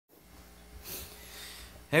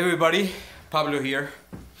Hey everybody, Pablo here.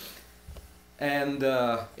 And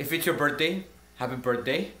if it's your birthday, happy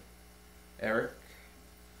birthday. Eric,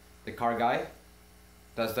 the car guy,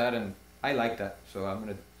 does that and I like that. So I'm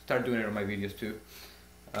gonna start doing it on my videos too.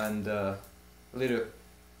 And a little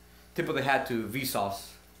tip of the hat to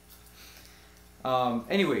Vsauce.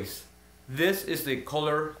 Anyways, this is the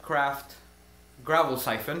KollerCraft gravel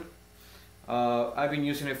siphon. I've been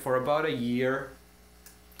using it for about a year.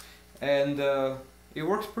 And it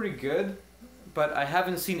works pretty good, but I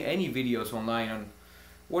haven't seen any videos online on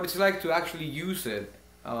what it's like to actually use it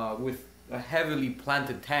with a heavily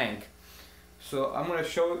planted tank. So I'm going to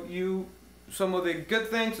show you some of the good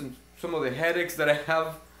things and some of the headaches that I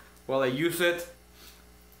have while I use it.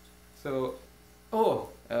 So,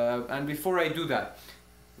 and before I do that,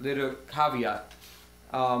 little caveat.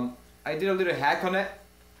 I did a little hack on it.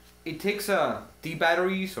 It takes D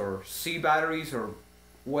batteries or C batteries or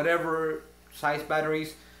whatever size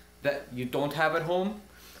batteries that you don't have at home,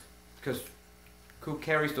 because who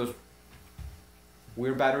carries those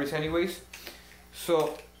weird batteries anyways?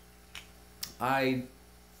 So I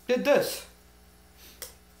did this.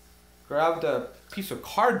 Grabbed a piece of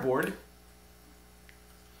cardboard,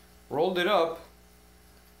 rolled it up,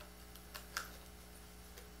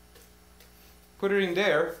 put it in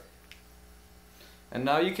there, and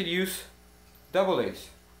now you could use AA's.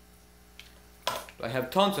 I have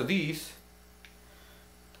tons of these.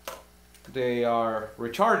 They are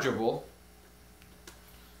rechargeable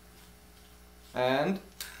and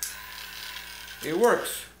it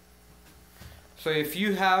works. So if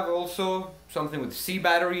you have also something with C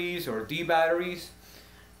batteries or D batteries,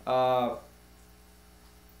 AA's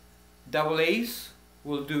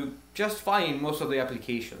will do just fine in most of the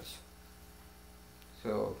applications.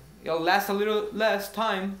 So it'll last a little less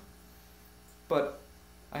time, but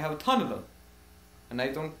I have a ton of them. And I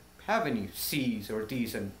don't have any C's or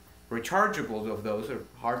D's, and rechargeables of those are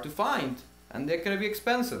hard to find and they're gonna be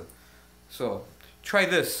expensive. So try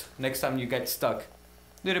this next time you get stuck.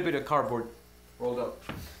 Little bit of cardboard rolled up.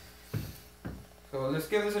 So let's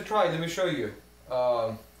give this a try. Let me show you.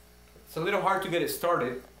 It's a little hard to get it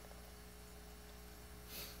started,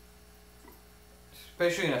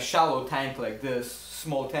 especially in a shallow tank like this,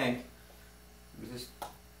 small tank. This is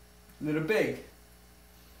a little big.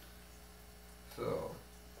 So,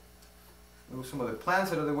 move some of the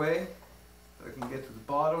plants out of the way so I can get to the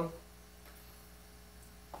bottom.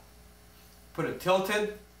 Put it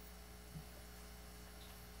tilted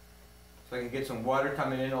so I can get some water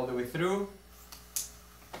coming in all the way through.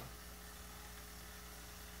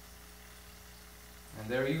 And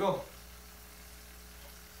there you go.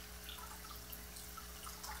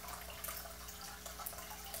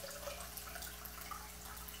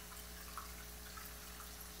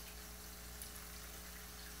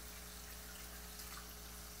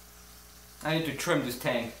 I need to trim this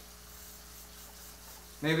tank.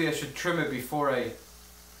 Maybe I should trim it before I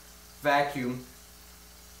vacuum.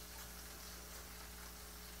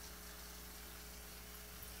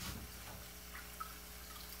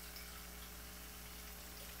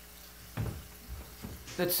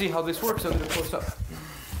 Let's see how this works a little close up.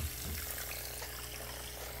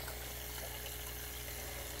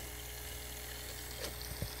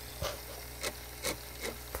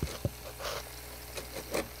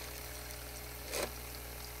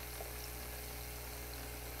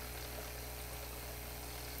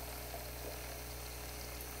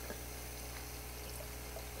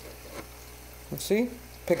 See?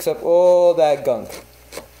 Picks up all that gunk.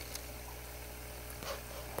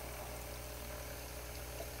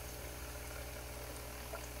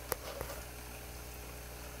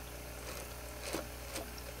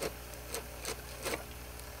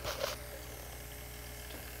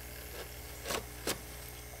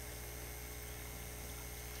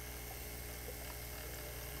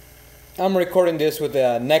 I'm recording this with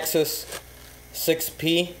the Nexus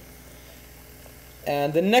 6P.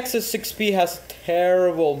 And the Nexus 6P has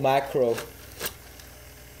terrible macro.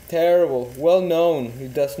 Terrible. Well known.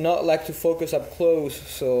 It does not like to focus up close,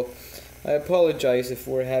 so I apologize if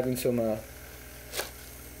we're having some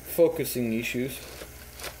focusing issues.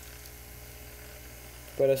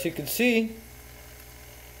 But as you can see,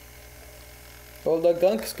 all that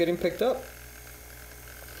gunk is getting picked up.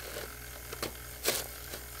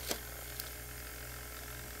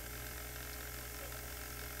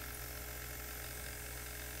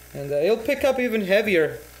 And it'll pick up even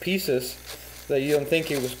heavier pieces that you don't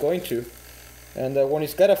think it was going to. And when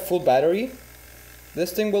it's got a full battery,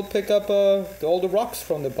 this thing will pick up all the rocks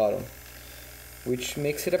from the bottom, which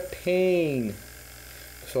makes it a pain,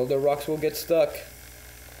 so all the rocks will get stuck.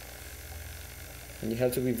 And you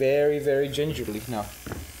have to be very, very gingerly. Now,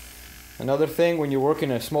 Another thing when you work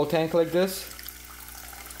in a small tank like this,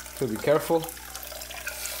 so be careful,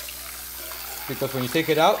 because when you take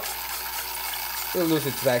it out, it'll lose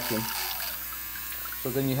its vacuum.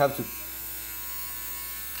 So then you have to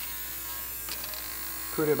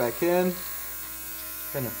put it back in,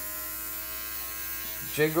 kind of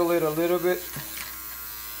jiggle it a little bit.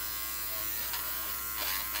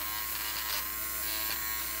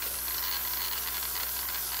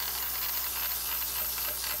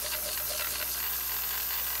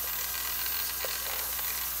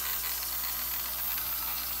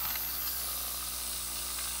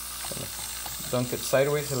 Dunk it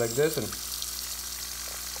sideways like this, and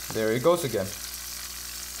there it goes again.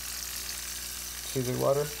 See the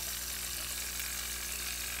water?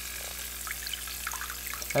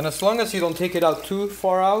 And as long as you don't take it out too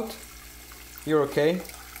far out, you're okay.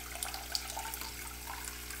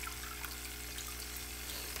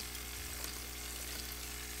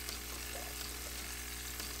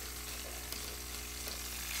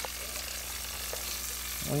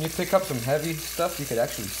 When you pick up some heavy stuff, you could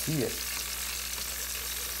actually see it.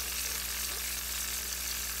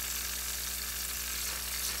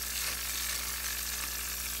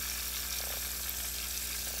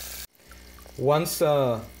 Once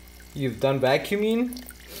you've done vacuuming,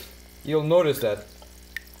 you'll notice that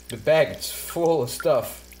the bag is full of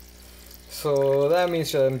stuff. So that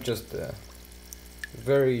means I'm just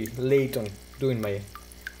very late on doing my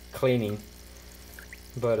cleaning.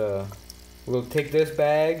 But we'll take this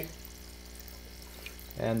bag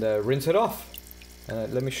and rinse it off.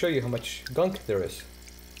 Let me show you how much gunk there is.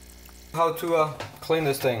 How to clean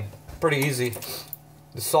this thing. Pretty easy.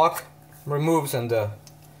 The sock removes, and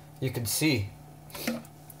you can see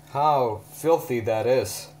how filthy that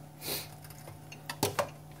is.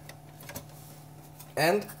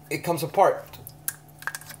 And it comes apart.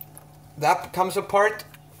 That comes apart.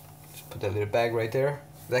 Just put that little bag right there.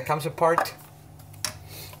 That comes apart.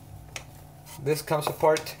 This comes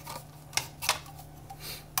apart.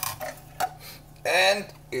 And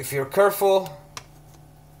if you're careful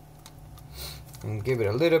and give it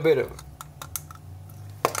a little bit of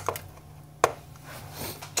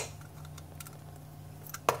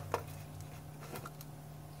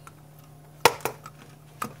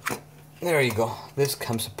there you go. This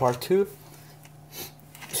comes apart too,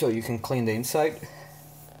 so you can clean the inside.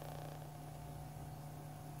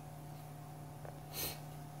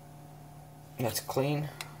 That's clean.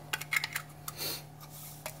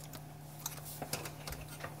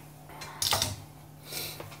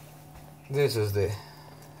 This is the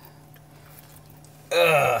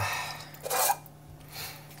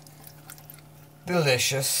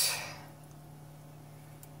delicious.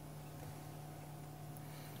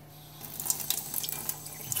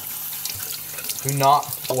 Do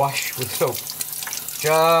not wash with soap,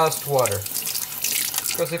 just water.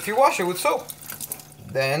 Because if you wash it with soap,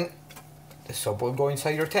 then the soap will go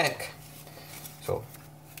inside your tank. So,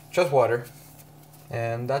 just water,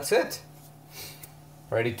 and that's it.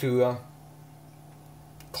 Ready to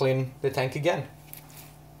clean the tank again.